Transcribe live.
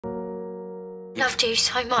loved you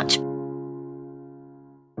so much.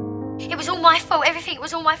 It was all my fault, everything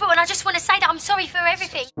was all my fault, and I just want to say that I'm sorry for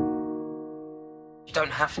everything. You don't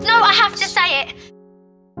have to. No, I have to say it.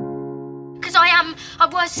 Because I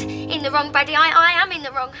was in the wrong, Brady. I am in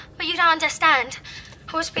the wrong. But you don't understand.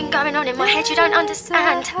 What's been going on in my head, you don't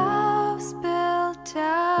understand. House built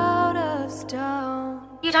out of stone.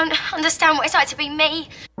 You don't understand what it's like to be me.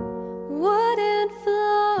 Wooden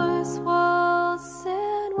floors, walls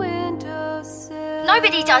and windowsills.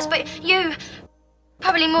 Nobody does, but you.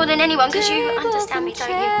 Probably more than anyone, because you understand me, don't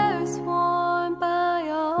you? Chairs worn by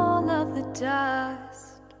all of the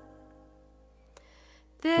dust.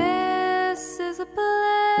 This is a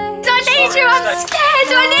place I need you, I'm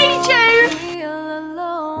scared, I need you! feel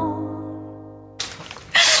alone.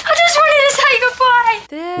 I just wanted to say goodbye!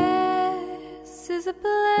 This is a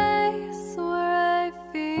place